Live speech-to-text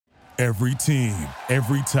Every team,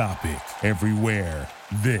 every topic, everywhere.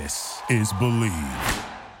 This is Believe.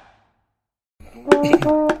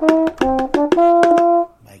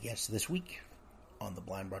 My guest this week on the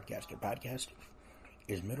Blind Broadcaster podcast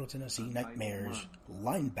is Middle Tennessee Nightmares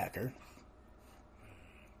linebacker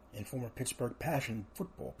and former Pittsburgh Passion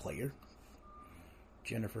football player,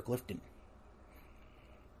 Jennifer Clifton.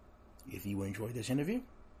 If you enjoy this interview,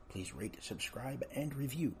 please rate, subscribe, and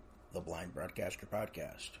review the Blind Broadcaster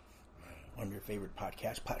podcast on your favorite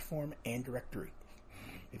podcast platform and directory.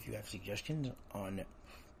 If you have suggestions on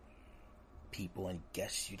people and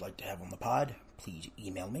guests you'd like to have on the pod, please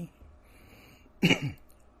email me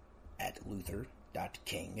at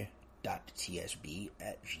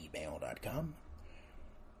luther.king.tsb@gmail.com.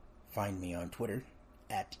 Find me on Twitter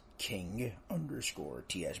at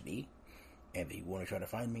king_tsb. And if you want to try to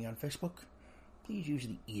find me on Facebook, please use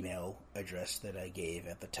the email address that I gave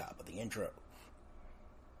at the top of the intro.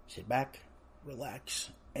 Sit back, relax,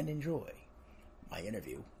 and enjoy my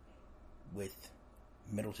interview with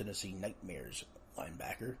Middle Tennessee Nightmares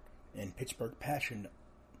linebacker and Pittsburgh Passion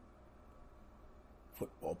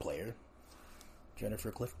football player,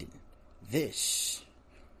 Jennifer Clifton. This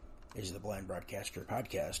is the Blind Broadcaster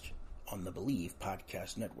podcast on the Believe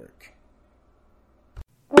Podcast Network.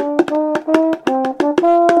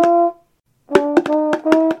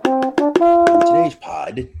 In today's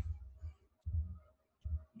pod,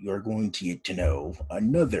 you're going to get to know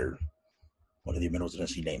another one of the Middle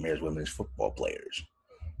Tennessee Nightmares women's football players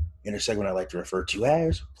in a segment I like to refer to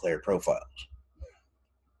as Player Profiles.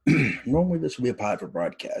 Normally this would be a pod for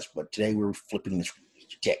broadcast, but today we're flipping the script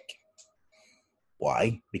to tech.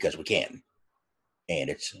 Why? Because we can. And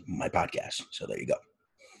it's my podcast, so there you go.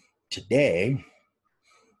 Today,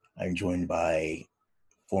 I'm joined by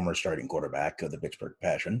former starting quarterback of the Pittsburgh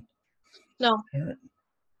Passion. No.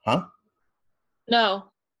 Huh? No.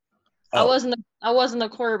 Oh. I wasn't a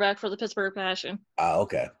quarterback for the Pittsburgh Passion.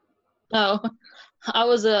 Okay. No. I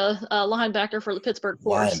was a linebacker for the Pittsburgh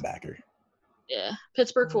Force. Linebacker. Yeah.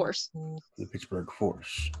 Pittsburgh Force. The Pittsburgh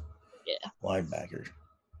Force. Yeah. Linebacker.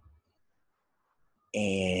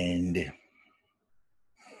 And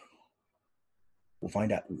we'll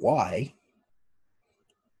find out why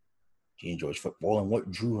she enjoys football and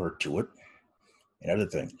what drew her to it and other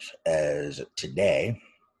things. As today,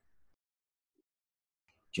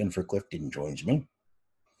 Jennifer Clifton joins me.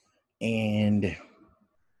 And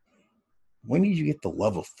when did you get the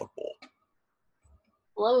love of football?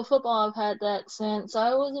 Love of football, I've had that since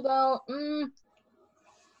I was about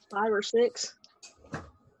 5 or 6.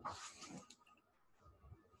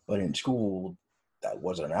 But in school, that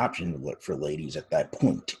wasn't an option for ladies at that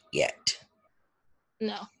point yet.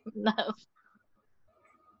 No.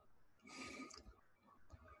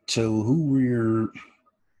 So who were your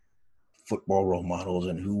football role models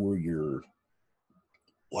and who were your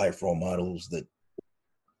life role models that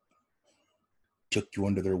took you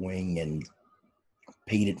under their wing and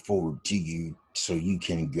paid it forward to you so you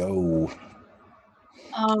can go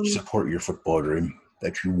support your football dream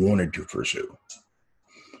that you wanted to pursue?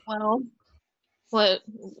 Well,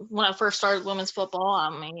 when I first started women's football, I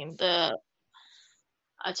mean, I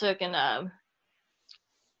took and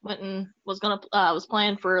went and was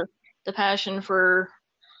playing for the Passion for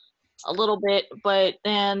a little bit, but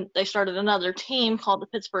then they started another team called the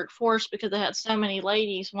Pittsburgh Force because they had so many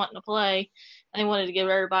ladies wanting to play, and they wanted to give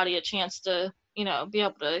everybody a chance to, be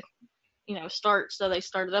able to, start. So they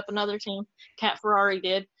started up another team. Kat Ferrari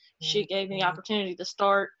did. She gave me the opportunity to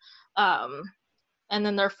start. And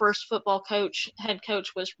then their first football head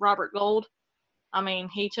coach was Robert Gold. I mean,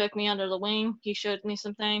 he took me under the wing. He showed me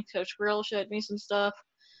some things. Coach Grill showed me some stuff.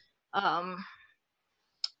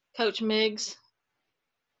 Coach Miggs.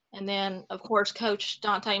 And then, of course, Coach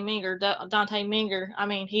Dante Minger. Dante Minger, I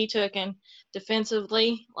mean, he took and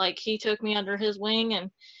defensively, he took me under his wing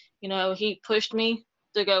and, he pushed me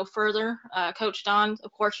to go further. Coach Don,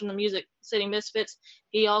 of course, from the Music City Misfits,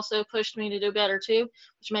 he also pushed me to do better too,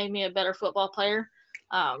 which made me a better football player.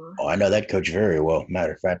 I know that coach very well.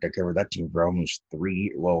 Matter of fact, I covered that team for almost 3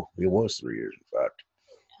 years. Well, it was 3 years, in fact.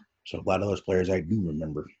 So a lot of those players I do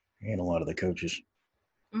remember, and a lot of the coaches.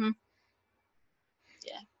 Mm-hmm.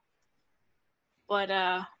 Yeah. But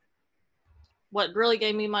what really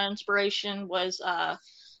gave me my inspiration was,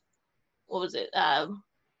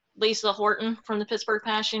 Lisa Horton from the Pittsburgh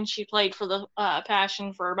Passion. She played for the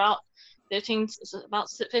Passion for about 15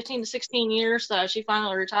 to 16 years. She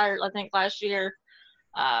finally retired, I think, last year.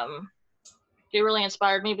 She really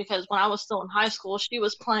inspired me because when I was still in high school, she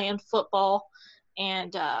was playing football,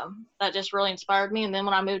 and that just really inspired me. And then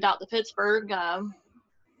when I moved out to Pittsburgh,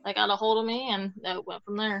 they got a hold of me, and it went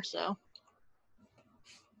from there. So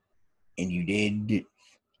and you did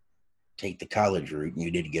take the college route and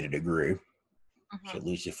you did get a degree. So at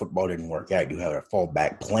least if football didn't work out, you have a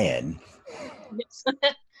fallback plan.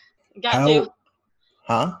 Got to.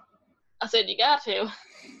 Huh? I said you got to.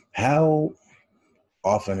 How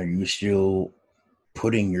often are you still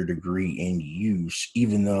putting your degree in use,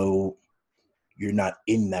 even though you're not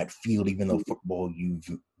in that field, even though football you've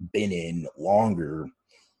been in longer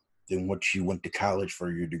than what you went to college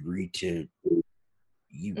for your degree to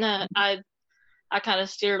use? No, I kind of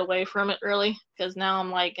steered away from it really because now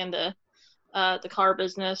I'm like into the car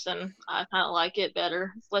business and I kind of like it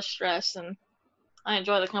better, less stress, and I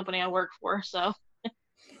enjoy the company I work for. So,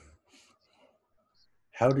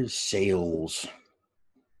 how does sales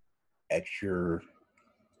at your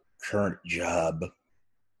current job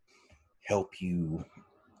help you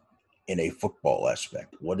in a football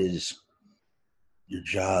aspect? What is your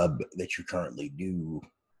job that you currently do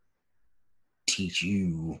teach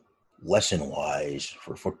you lesson wise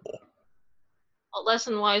for football?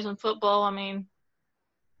 lesson wise in football, I mean,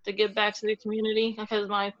 to give back to the community because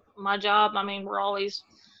my job, I mean, we're always,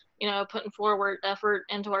 putting forward effort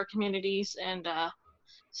into our communities and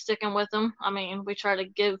sticking with them. I mean, we try to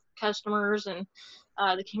give customers and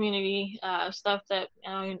the community stuff that,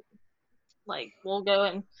 like we'll go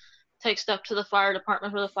and take stuff to the fire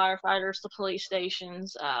department for the firefighters, the police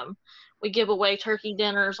stations. We give away turkey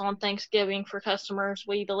dinners on Thanksgiving for customers.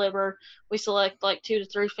 We select like 2 to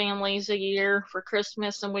 3 families a year for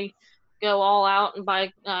Christmas, and we go all out and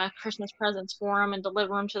buy Christmas presents for them and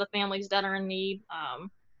deliver them to the families that are in need.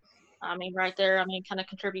 I mean, right there, I mean, kind of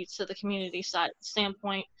contributes to the community side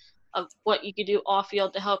standpoint of what you could do off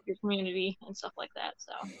field to help your community and stuff like that.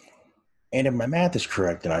 So, and if my math is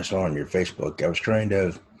correct, and I saw on your Facebook, I was trying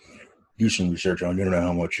to do some research on. I don't know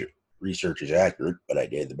how much research is accurate, but I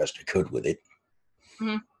did the best I could with it.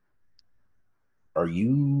 Mm-hmm. Are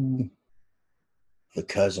you the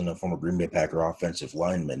cousin of former Green Bay Packer offensive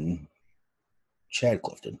lineman Chad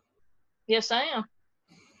Clifton? Yes, I am.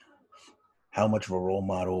 How much of a role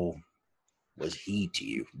model was he to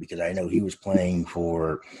you? Because I know he was playing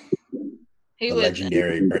for the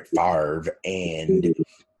legendary Brett Favre, and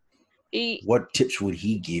what tips would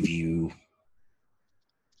he give you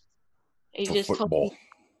for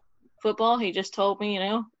football? He just told me,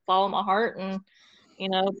 follow my heart and,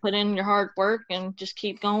 put in your hard work and just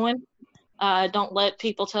keep going. Don't let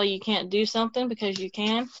people tell you can't do something because you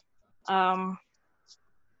can.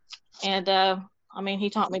 I mean, he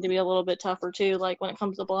taught me to be a little bit tougher too, like when it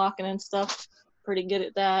comes to blocking and stuff. Pretty good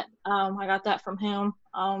at that. I got that from him.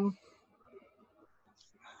 And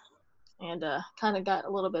kind of got a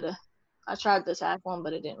little bit of. I tried to tackle him,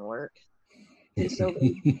 but it didn't work. So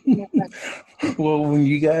well, when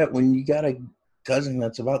you got a cousin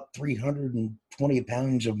that's about 320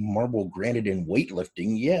 pounds of marble granite in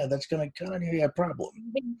weightlifting, yeah, that's gonna kind of be a problem.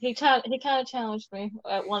 He kind of challenged me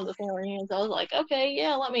at one of the family reunions. I was like, okay,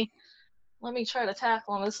 yeah, let me try to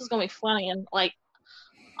tackle him. This is gonna be funny. And like,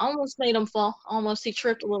 I almost made him fall. He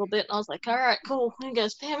tripped a little bit, and I was like, all right, cool. And he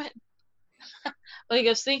goes, damn it. But he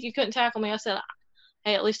goes, think you couldn't tackle me? I said,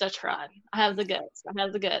 hey, at least I tried. I have the guts. I'm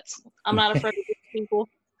not afraid of people.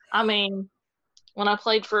 I mean, when I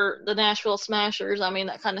played for the Nashville Smashers, I mean,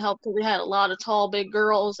 that kind of helped because we had a lot of tall, big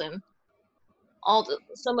girls, and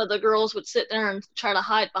some of the girls would sit there and try to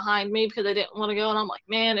hide behind me because they didn't want to go. And I'm like,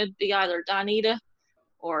 man, it'd be either Donita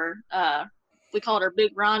or we called her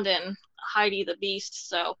Big Rhonda and Heidi the Beast.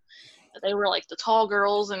 So they were like the tall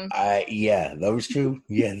girls. And yeah, those two.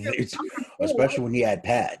 Yeah, especially when you had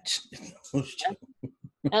pads.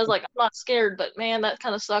 I was like, I'm not scared, but man, that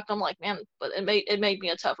kind of sucked. I'm like, man, but it made me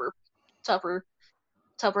a tougher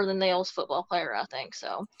than nails football player, I think.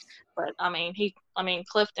 So, but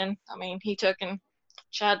Clifton, he took, and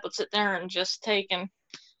Chad would sit there and just take and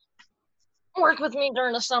work with me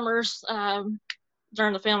during the summers,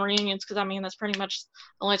 during the family reunions, because that's pretty much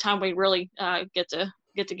the only time we really get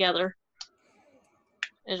together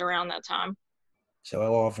is around that time. So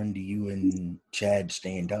how often do you and Chad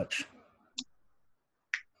stay in touch?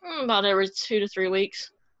 About every 2 to 3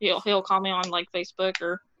 weeks. He'll call me on like Facebook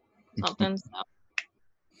or something.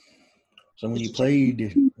 So when you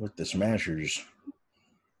played with the Smashers,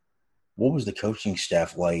 what was the coaching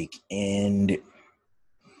staff like? And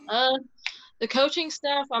the coaching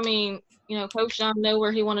staff, Coach John knew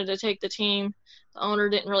where he wanted to take the team. The owner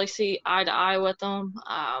didn't really see eye to eye with them.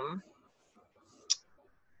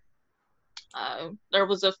 There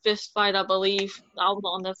was a fist fight, I believe. I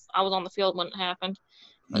was on the field when it happened.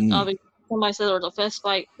 But somebody said there was a fist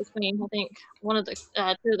fight between, I think, one of the 2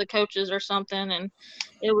 of the coaches or something, and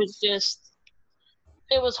it was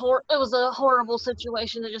a horrible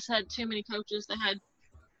situation. They just had too many coaches that had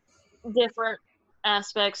different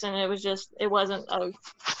aspects, and it wasn't I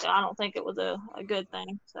don't think it was a good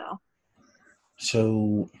thing.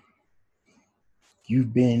 So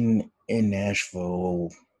you've been in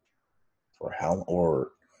Nashville for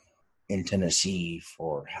or in Tennessee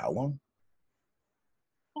for how long?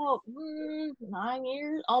 Oh, 9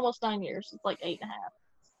 years, almost 9 years. It's like 8.5.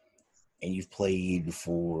 And you've played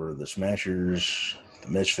for the Smashers, the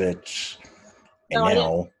Misfits, and No, I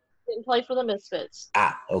now didn't play for the Misfits.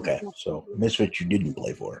 okay. So Misfits you didn't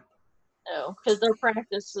play for. No, because their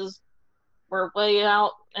practices were way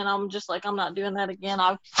out, and I'm just like, I'm not doing that again.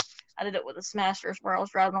 I did it with the Smashers where I was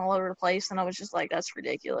driving all over the place, and I was just like, that's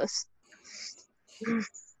ridiculous.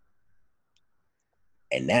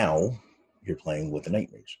 And now you're playing with the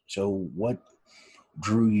Nightmares. So what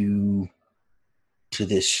drew you to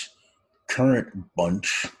this current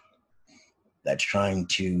bunch that's trying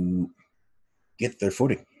to get their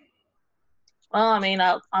footing? Well, I mean,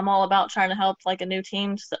 I'm all about trying to help like a new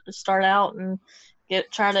team start out and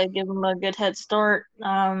try to give them a good head start.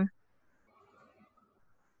 And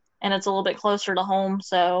it's a little bit closer to home,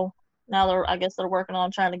 so now I guess they're working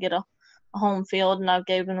on trying to get a home field, and I've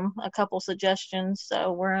given them a couple suggestions,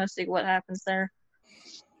 so we're gonna see what happens there.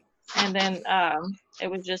 And then it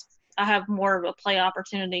was just I have more of a play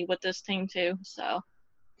opportunity with this team too. So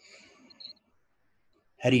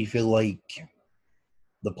how do you feel like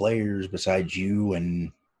the players besides you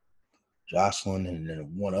and Jocelyn and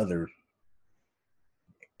then one other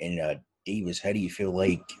and Davis, how do you feel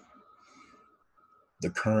like the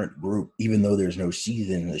current group, even though there's no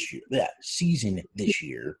season this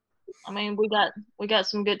year? I mean, we got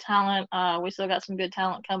some good talent. We still got some good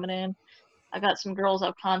talent coming in. I got some girls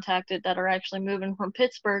I've contacted that are actually moving from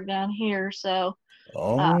Pittsburgh down here. So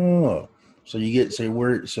so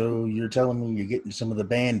you're telling me you're getting some of the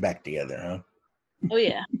band back together, huh? Oh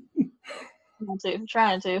yeah.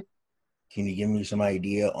 Trying to. Can you give me some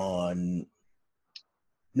idea on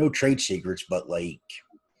no trade secrets, but like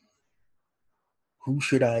who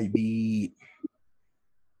should I be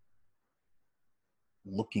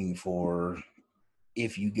looking for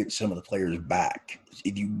if you get some of the players back?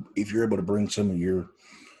 If you're able to bring some of your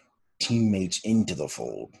teammates into the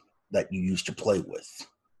fold that you used to play with.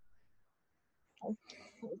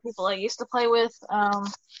 People I used to play with.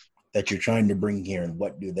 That you're trying to bring here, and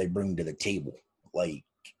what do they bring to the table? Like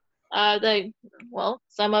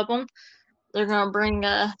some of them, they're going to bring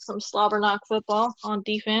some slobber knock football on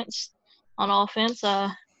defense. On offense,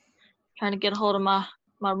 trying to get a hold of my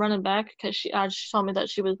running back because she told me that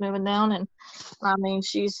she was moving down, and I mean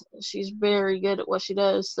she's very good at what she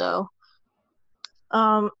does. So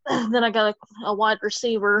then I got a wide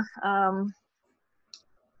receiver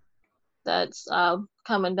that's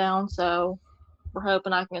coming down, so we're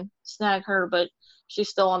hoping I can snag her, but she's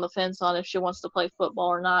still on the fence on if she wants to play football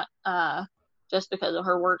or not, just because of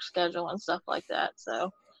her work schedule and stuff like that. So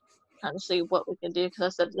trying to see what we can do, because I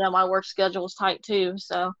said, yeah, my work schedule is tight too.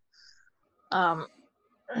 So, but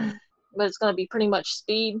it's going to be pretty much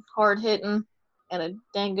speed, hard hitting, and a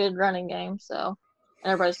dang good running game. So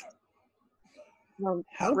everybody's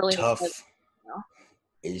how really tough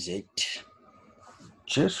is it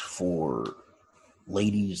just for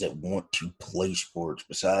ladies that want to play sports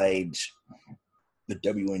besides the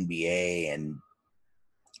WNBA and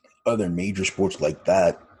other major sports like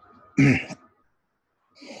that,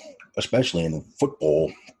 especially in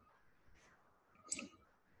football?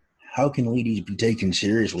 How can ladies be taken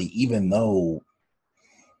seriously, even though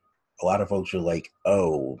a lot of folks are like,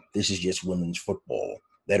 oh, this is just women's football.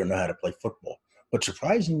 They don't know how to play football. But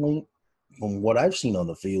surprisingly, from what I've seen on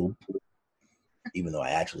the field, even though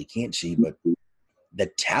I actually can't see, but the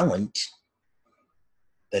talent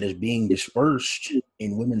that is being dispersed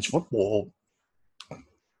in women's football,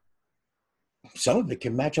 some of it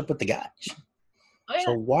can match up with the guys. Oh, yeah.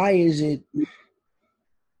 So why is it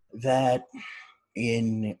that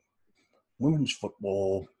in women's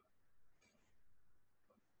football,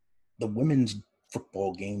 the women's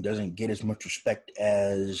football game doesn't get as much respect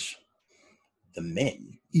as the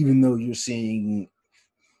men, even though you're seeing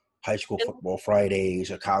high school football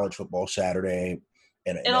Fridays, a college football Saturday,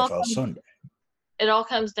 and an NFL Sunday? It all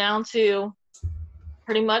comes down to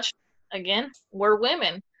pretty much, again, we're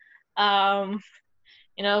women.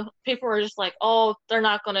 People are just like, oh, they're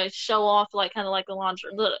not going to show off like kind of like the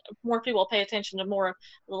lingerie. More people pay attention to more of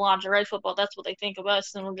the lingerie football. That's what they think of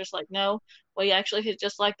us. And we're just like, no, we actually hit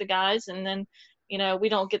just like the guys. And then, we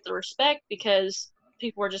don't get the respect because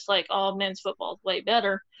people are just like, oh, men's football is way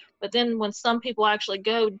better. But then when some people actually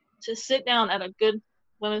go to sit down at a good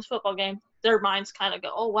women's football game, their minds kind of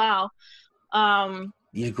go, oh, wow.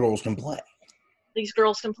 These girls can play. These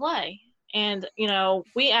girls can play. And,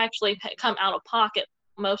 we actually come out of pocket.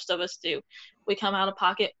 Most of us do. We come out of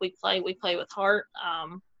pocket. We play with heart.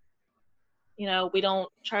 We don't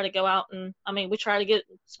try to go out and, we try to get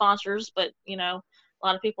sponsors, but, a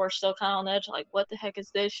lot of people are still kind of on edge, like, what the heck is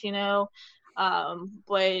this,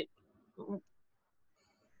 but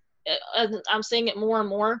I'm seeing it more and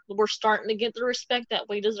more. We're starting to get the respect that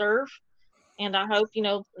we deserve. And I hope, in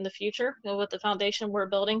the future, with the foundation we're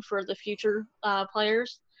building for the future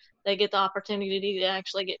players, they get the opportunity to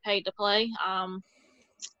actually get paid to play.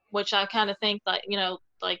 Which I kind of think that,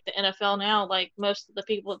 like the NFL now, like most of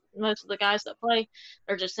the guys that play,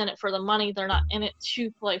 they're just in it for the money. They're not in it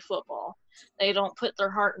to play football. They don't put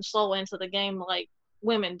their heart and soul into the game like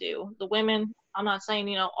women do. The women, I'm not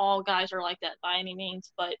saying, all guys are like that by any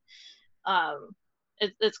means, but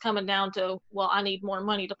it's coming down to, well, I need more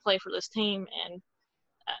money to play for this team. And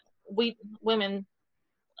we women,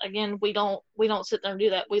 again, we don't sit there and do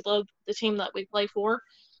that. We love the team that we play for.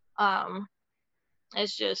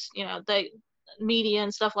 It's just, media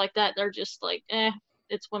and stuff like that, they're just like,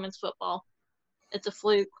 it's women's football. It's a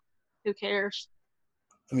fluke. Who cares?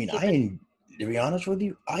 I mean, to be honest with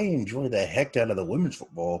you, I enjoy the heck out of the women's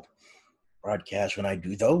football broadcast when I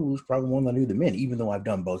do those, probably more than I do the men, even though I've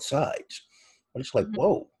done both sides. But it's like,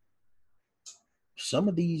 whoa, some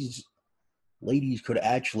of these ladies could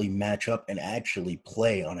actually match up and actually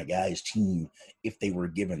play on a guy's team if they were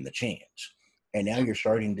given the chance. And now you're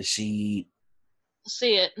starting to see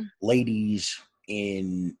it. Ladies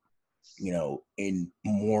in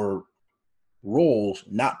more roles,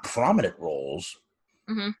 not prominent roles,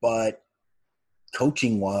 but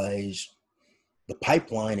coaching wise, the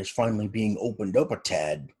pipeline is finally being opened up a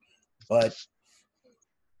tad. But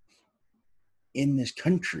in this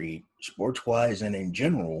country, sports wise and in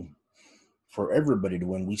general, for everybody to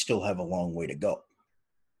win, we still have a long way to go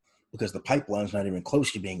because the pipeline's not even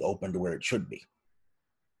close to being open to where it should be.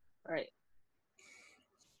 Right.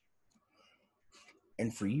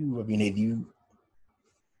 And for you, I mean, have you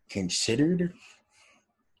considered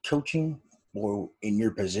coaching, or in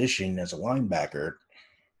your position as a linebacker,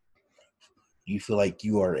 do you feel like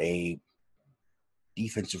you are a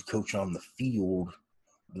defensive coach on the field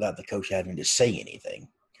without the coach having to say anything?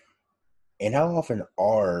 And how often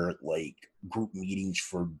are like group meetings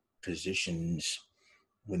for positions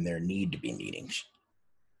when there need to be meetings?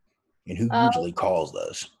 And who usually calls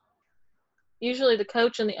those? Usually the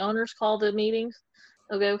coach and the owners call the meetings.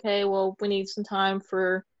 They'll go, okay, well, we need some time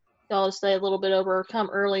for y'all to stay a little bit over, come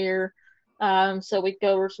earlier. So we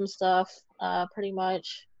go over some stuff, pretty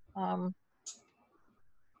much.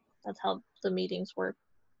 That's how the meetings work.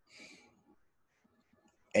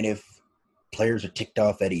 And if players are ticked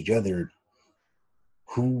off at each other,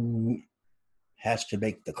 who has to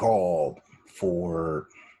make the call for,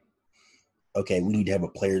 okay, we need to have a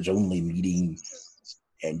players only meeting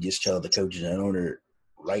and just tell the coaches and owner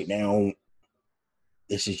right now,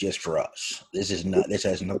 this is just for us. This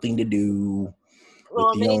has nothing to do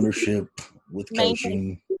with the ownership, with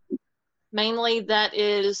coaching. Mainly that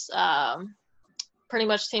is pretty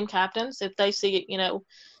much team captains. If they see it,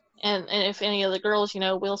 and if any of the girls,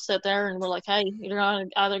 we'll sit there and we're like, hey, you're going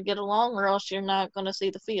to either get along or else you're not going to see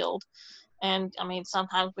the field. And,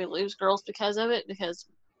 sometimes we lose girls because of it, because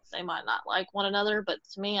they might not like one another. But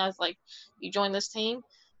to me, I was like, you join this team,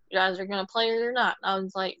 you're either going to play or you're not. And I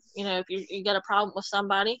was like, if you got a problem with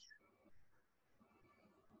somebody,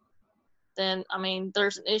 then,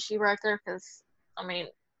 there's an issue right there because,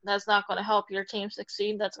 that's not going to help your team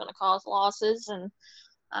succeed. That's going to cause losses and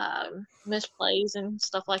misplays and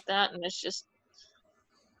stuff like that. And it's just,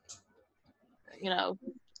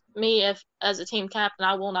 me, if as a team captain,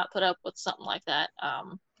 I will not put up with something like that.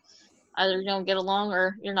 Either you don't get along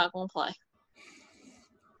or you're not going to play.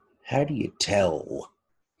 How do you tell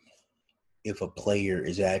if a player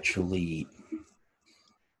is actually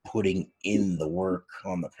putting in the work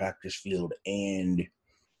on the practice field and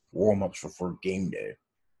warm-ups for game day?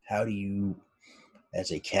 How do you,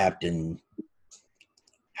 as a captain,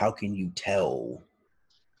 how can you tell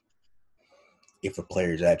if a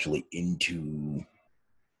player is actually into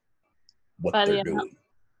what they're doing?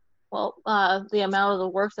 Well, the amount of the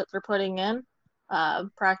work that they're putting in,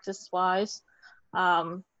 practice-wise,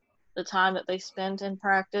 the time that they spend in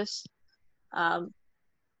practice, and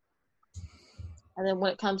then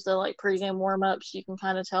when it comes to like pregame warm-ups, you can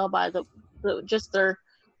kind of tell by the just their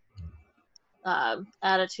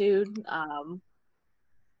attitude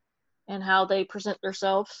and how they present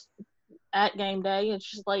themselves at game day. It's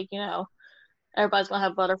just like, everybody's going to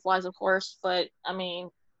have butterflies, of course, but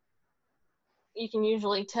you can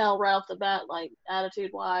usually tell right off the bat, like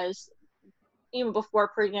attitude wise, even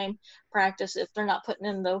before pregame practice, if they're not putting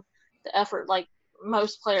in the the effort like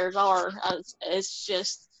most players are. It's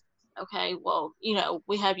just, okay, well,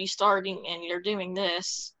 we have you starting and you're doing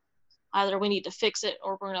this. Either we need to fix it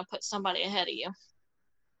or we're going to put somebody ahead of you.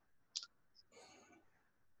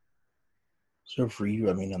 So for you,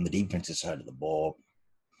 on the defensive side of the ball,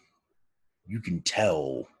 you can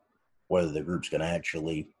tell whether the group's going to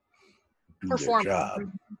actually do Perform. their job.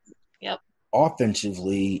 Yep.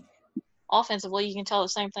 Offensively, you can tell the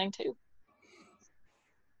same thing too.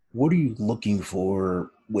 What are you looking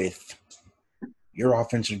for with your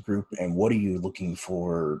offensive group, and what are you looking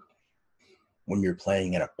for when you're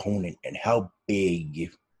playing an opponent, and how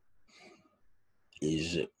big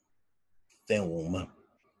is film,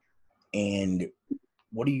 and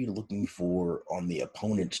what are you looking for on the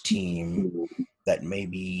opponent's team that may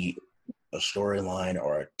be a storyline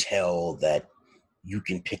or a tell that you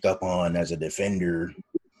can pick up on as a defender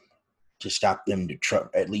to stop them, to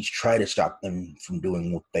at least try to stop them from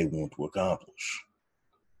doing what they want to accomplish?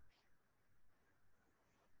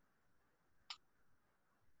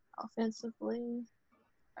 Offensively,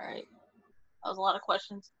 all right. That was a lot of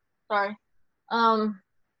questions. Sorry.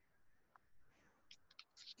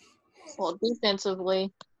 Well,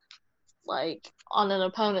 defensively, like on an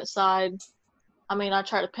opponent's side, I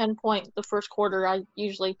try to pinpoint the first quarter. I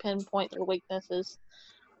usually pinpoint their weaknesses,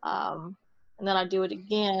 and then I do it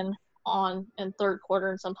again in third quarter,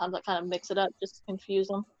 and sometimes I kind of mix it up just to confuse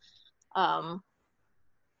them.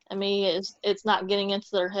 It's not getting into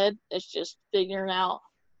their head. It's just figuring out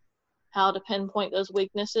how to pinpoint those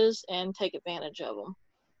weaknesses and take advantage of them.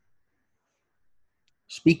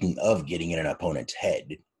 Speaking of getting in an opponent's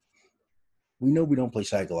head, we know we don't play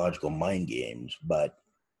psychological mind games, but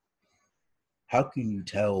how can you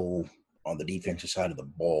tell on the defensive side of the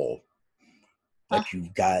ball that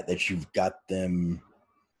you've got them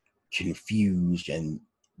confused and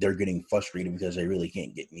they're getting frustrated because they really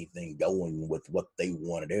can't get anything going with what they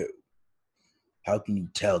want to do? How can you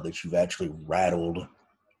tell that you've actually rattled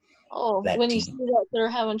that when team? You see that they're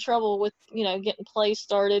having trouble with, getting plays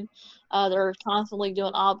started, they're constantly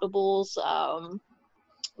doing audibles.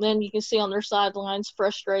 Then you can see on their sidelines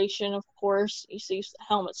frustration, of course. You see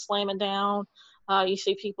helmets slamming down. You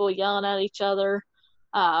see people yelling at each other.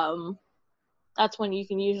 That's when you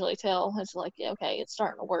can usually tell. It's like, yeah, okay, it's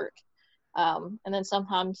starting to work. And then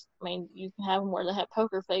sometimes, you can have them where they have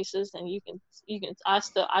poker faces, and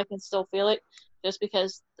I can still feel it, just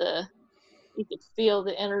because you can feel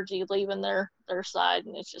the energy leaving their side,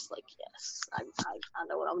 and it's just like, yes, I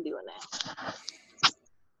know what I'm doing now.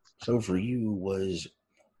 So for you, was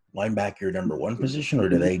linebacker your number one position, or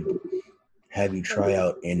do they have you try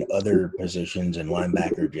out in other positions and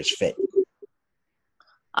linebacker just fit?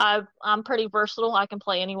 I'm pretty versatile. I can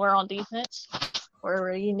play anywhere on defense,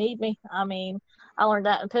 wherever you need me. I learned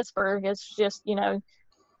that in Pittsburgh. It's just,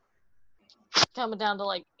 coming down to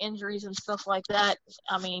like injuries and stuff like that.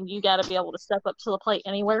 You got to be able to step up to the plate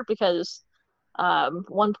anywhere, because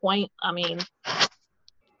one point,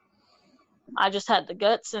 I just had the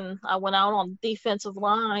guts, and I went out on the defensive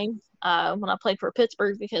line when I played for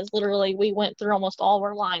Pittsburgh, because literally we went through almost all of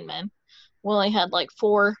our linemen. We only had like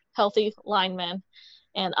 4 healthy linemen,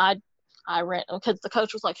 and I ran, because the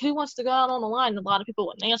coach was like, "Who wants to go out on the line?" And a lot of people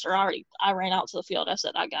wouldn't answer. I ran out to the field. I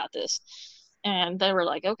said, "I got this," and they were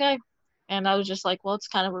like, "Okay." And I was just like, well, it's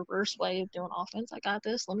kind of a reverse way of doing offense. I got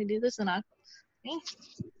this. Let me do this. And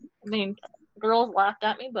girls laughed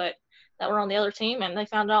at me, but that were on the other team, and they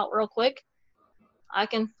found out real quick I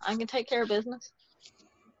can take care of business.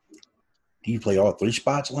 Do you play all 3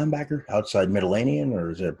 spots, linebacker, outside, middle,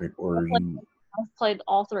 or is it, or you? I've played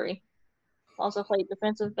all 3. I've also played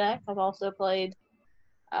defensive back. I've also played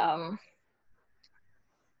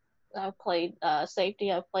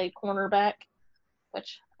safety. I've played cornerback,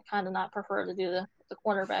 which I kind of not prefer to do the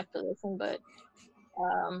cornerback position, but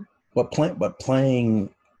playing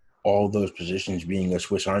all those positions, being a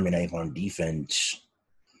Swiss Army knife on defense,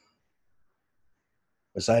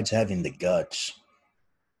 besides having the guts,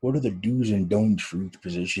 what are the do's and don'ts for each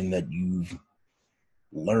position that you've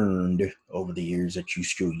learned over the years that you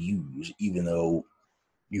still use, even though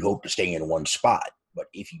you hope to stay in one spot? But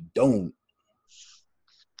if you don't,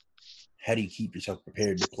 how do you keep yourself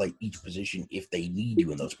prepared to play each position if they need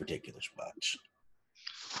you in those particular spots?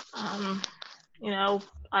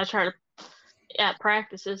 I try to, at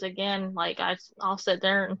practices, again, like I'll sit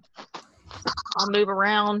there and I'll move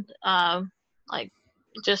around,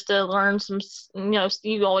 just to learn some,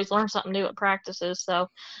 you always learn something new at practices. So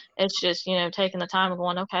it's just, taking the time and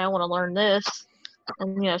going, okay, I want to learn this.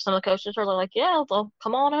 And, some of the coaches are like, yeah, well,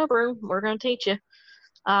 come on over. We're going to teach you.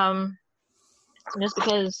 Just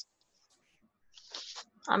because,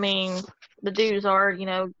 the dues are,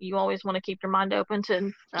 you always want to keep your mind open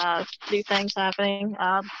to new things happening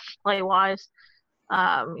play-wise.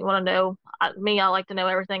 You want to know, I like to know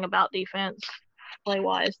everything about defense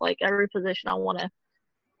play-wise, like every position I want to,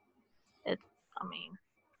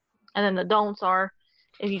 and then the don'ts are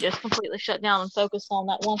if you just completely shut down and focus on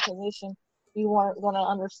that one position, you aren't going to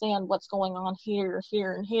understand what's going on here,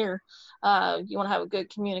 here, and here. You want to have a good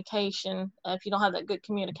communication. If you don't have that good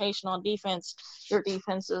communication on defense, your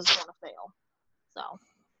defense is going to fail. So,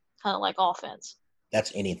 kind of like offense.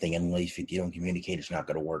 That's anything in life. If you don't communicate, it's not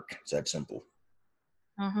going to work. It's that simple.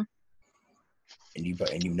 Mm-hmm. And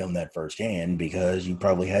you've known that firsthand because you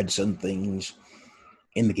probably had some things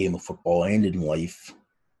in the game of football and in life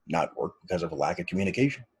not work because of a lack of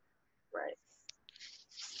communication. Right.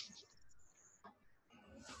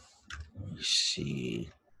 Let me see.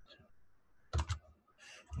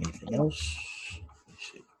 Anything else? Let me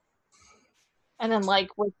see. And then, like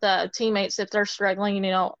with teammates, if they're struggling,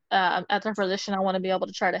 at their position, I want to be able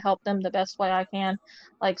to try to help them the best way I can.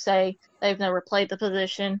 Like, say they've never played the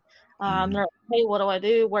position, they're like, "Hey, what do I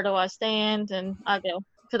do? Where do I stand?" And I go,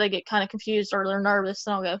 because they get kind of confused or they're nervous,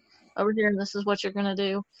 and I'll go over here, and this is what you're gonna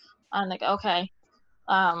do. And they go, "Okay."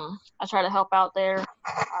 I try to help out there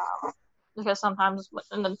because sometimes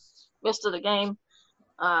in the midst of the game,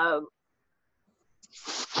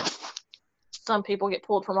 some people get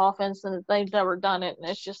pulled from offense and they've never done it, and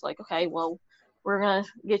it's just like, okay, well, we're gonna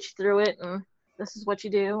get you through it, and this is what you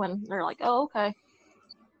do, and they're like, oh, okay.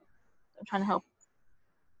 I'm trying to help.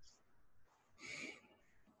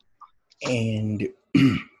 And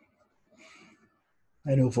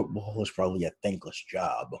I know football is probably a thankless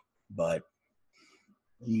job, but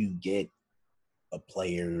you get a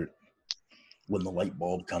player when the light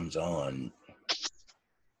bulb comes on.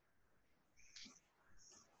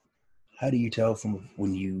 How do you tell from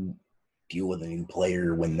when you deal with a new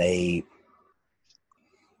player when they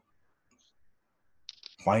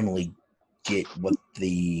finally get what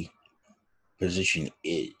the position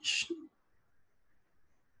is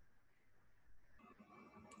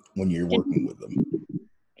when you're working with them?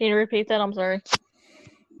 Can you repeat that? I'm sorry.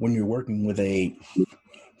 When you're working with a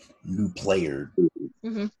new player,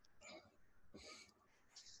 mm-hmm.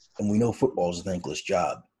 and we know football is a thankless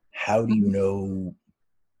job, how do you know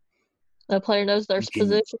the player knows their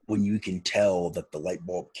position? When you can tell that the light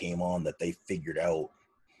bulb came on, that they figured out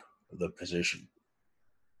the position?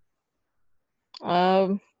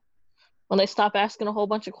 When they stop asking a whole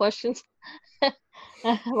bunch of questions. Like,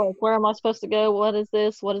 where am I supposed to go? What is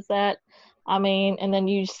this? What is that? And then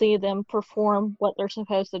you see them perform what they're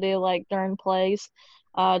supposed to do, like during plays,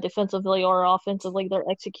 defensively or offensively, they're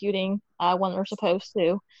executing when they're supposed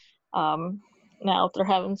to. Now, if they're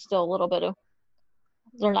having still a little bit of,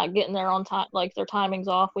 they're not getting there on time, like their timing's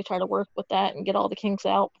off, we try to work with that and get all the kinks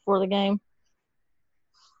out before the game.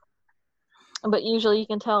 But usually you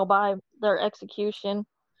can tell by their execution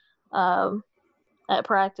at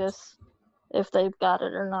practice if they've got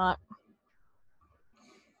it or not.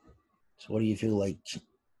 So what do you feel like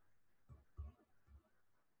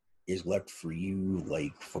is left for you,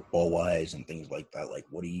 like football-wise and things like that? Like,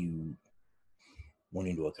 what are you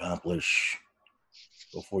wanting to accomplish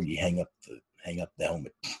before you hang up the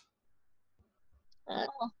helmet?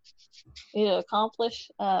 Need to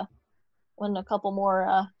accomplish win a couple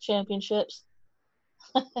more championships.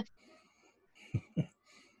 So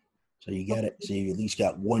you got it. So you at least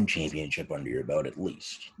got one championship under your belt, at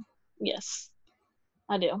least. Yes,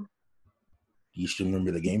 I do. Do you still remember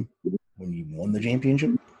the game when you won the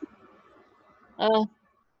championship? I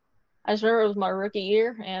just remember it was my rookie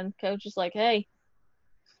year, and coach was like, "Hey,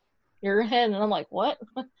 you're ahead," and I'm like, "What?"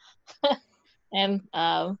 And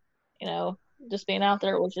just being out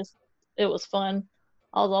there, it was fun.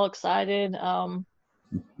 I was all excited. And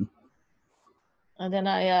then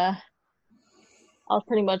I was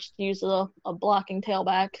pretty much used as a blocking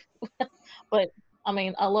tailback, but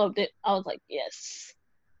I loved it. I was like, yes,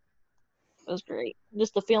 it was great.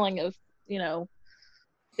 Just the feeling of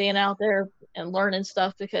being out there and learning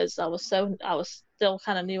stuff, because I was still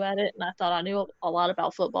kind of new at it, and I thought I knew a lot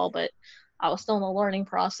about football, but I was still in the learning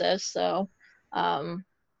process. So, but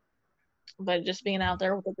just being out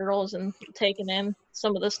there with the girls and taking in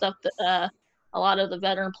some of the stuff that a lot of the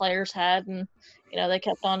veteran players had, and they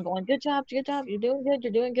kept on going, good job, you're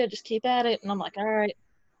doing good, just keep at it. And I'm like, all right.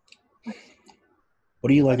 What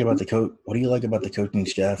do you like about the coaching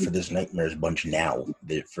staff for this Nightmares bunch now,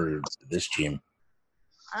 for this team?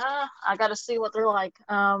 I got to see what they're like.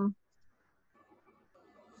 We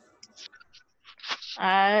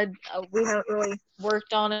haven't really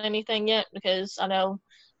worked on anything yet because I know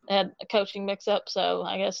they had a coaching mix-up. So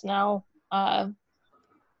I guess now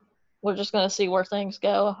we're just going to see where things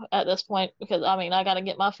go at this point because, I mean, I got to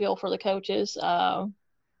get my feel for the coaches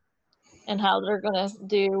and how they're going to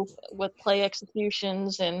do with play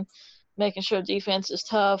executions and making sure defense is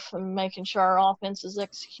tough and making sure our offense is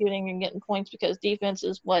executing and getting points because defense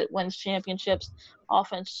is what wins championships.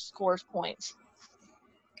 Offense scores points.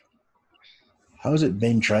 How's it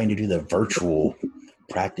been trying to do the virtual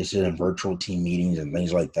practices and virtual team meetings and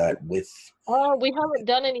things like that with? We haven't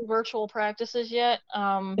done any virtual practices yet. We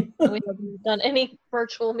haven't done any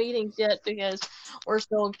virtual meetings yet because we're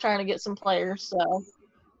still trying to get some players. So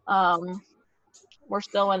we're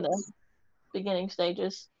still in the beginning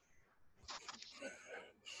stages.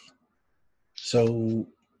 So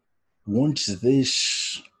once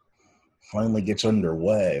this finally gets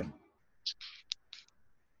underway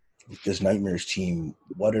with this Nightmares team,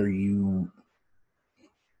 what are you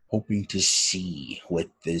hoping to see with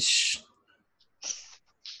this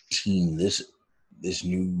team, this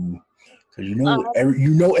new? Because you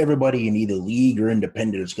know everybody in either league or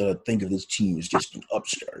independent is going to think of this team as just an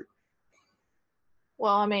upstart.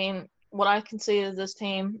 Well, I mean, what I can see is this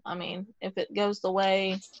team. I mean, if it goes the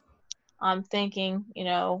way I'm thinking,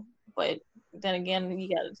 but then again,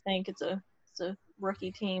 you got to think it's a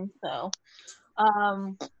rookie team, so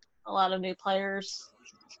a lot of new players,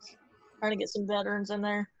 trying to get some veterans in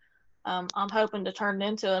there. I'm hoping to turn it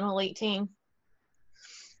into an elite team.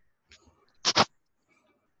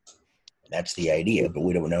 That's the idea, but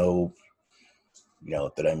we don't know,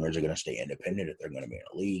 if the Nightmares are going to stay independent, if they're going to be in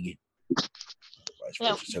a league.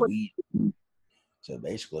 So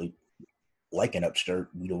basically, like an upstart,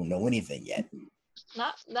 we don't know anything yet.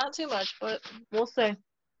 Not too much, but we'll see.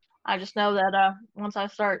 I just know that once I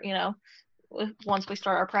start, once we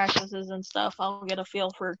start our practices and stuff, I'll get a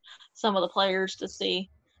feel for some of the players to see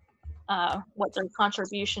what their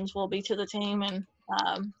contributions will be to the team, and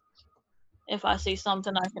if I see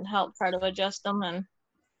something, I can help try to adjust them and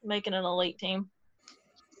make it an elite team.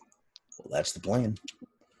 Well, that's the plan.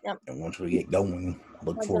 Yep. And once we get going,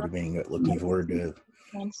 looking forward to.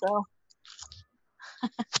 And so,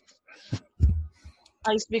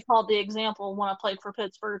 I used to be called the example when I played for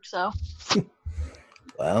Pittsburgh. So,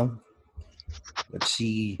 well, let's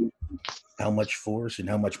see how much force and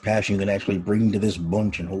how much passion you can actually bring to this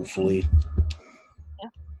bunch, and hopefully,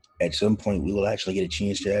 at some point, we will actually get a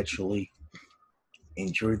chance to actually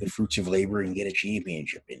enjoy the fruits of labor and get a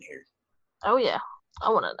championship in here. Oh yeah, I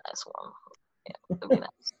want a nice one. Yeah, it would be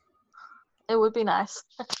nice. It would be nice.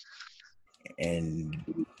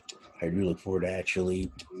 And I do look forward to actually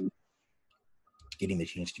getting the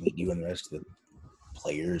chance to meet you and the rest of the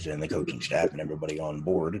players and the coaching staff and everybody on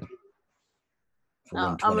board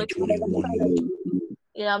for 2021.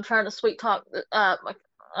 Yeah, I'm trying to sweet talk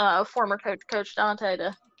my former coach Dante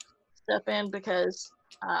to step in because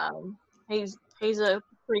he's a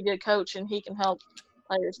pretty good coach and he can help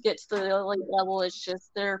players get to the elite level. It's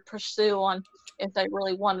just their pursuit on if they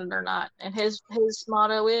really want it or not. And his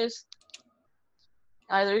motto is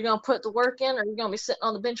either you're going to put the work in or you're going to be sitting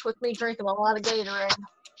on the bench with me drinking a lot of Gatorade.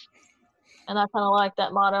 And I kind of like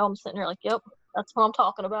that motto. I'm sitting here like, yep, that's what I'm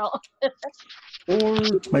talking about. Or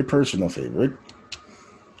my personal favorite.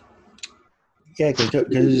 Yeah,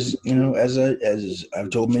 because as I've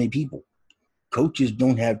told many people, coaches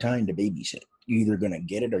don't have time to babysit. You're either going to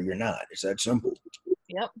get it or you're not. It's that simple.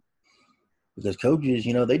 Yep. Because coaches,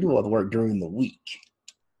 they do all the work during the week.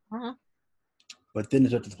 Mm-hmm. But then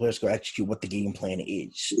it's up to the players to go execute what the game plan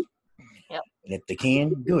is. Yep. And if they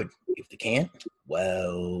can, good. If they can't,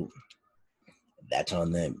 well, that's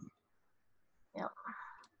on them. Yep.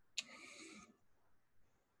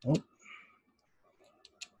 Well,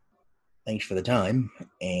 thanks for the time,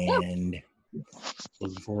 and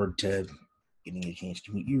looking forward to getting a chance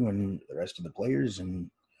to meet you and the rest of the players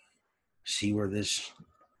and see where this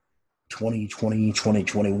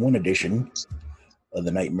 2020-2021 edition of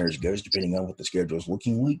the Nightmares goes, depending on what the schedule is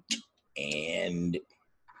looking like, and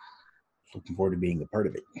looking forward to being a part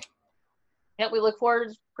of it. Yeah, we look forward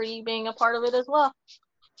to being a part of it as well.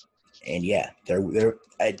 And yeah,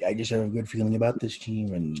 I just have a good feeling about this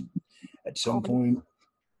team, and at some point,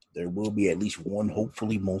 there will be at least one,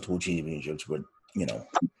 hopefully multiple championships. But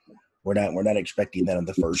we're not expecting that in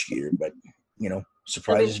the first year. But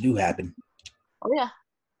surprises do happen. Oh yeah,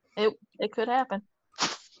 it could happen.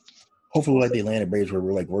 Hopefully, like the Atlanta Braves, where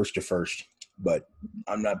we're like worst to first. But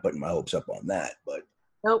I'm not putting my hopes up on that. But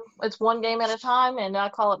nope, it's one game at a time, and I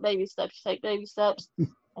call it baby steps. You take baby steps. And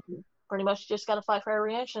pretty much just got to fight for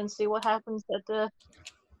every inch and see what happens at the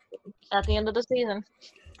end of the season.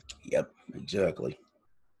 Yep, exactly.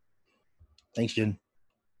 Thanks, Jen.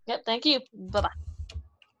 Yep, thank you. Bye-bye.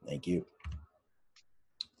 Thank you.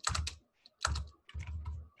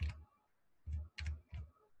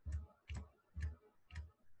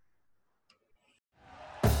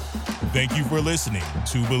 Thank you for listening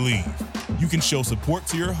to Believe. You can show support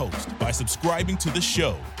to your host by subscribing to the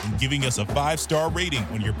show and giving us a 5-star rating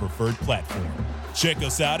on your preferred platform. Check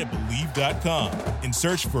us out at Believe.com and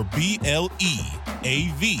search for BLEAV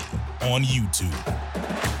on YouTube.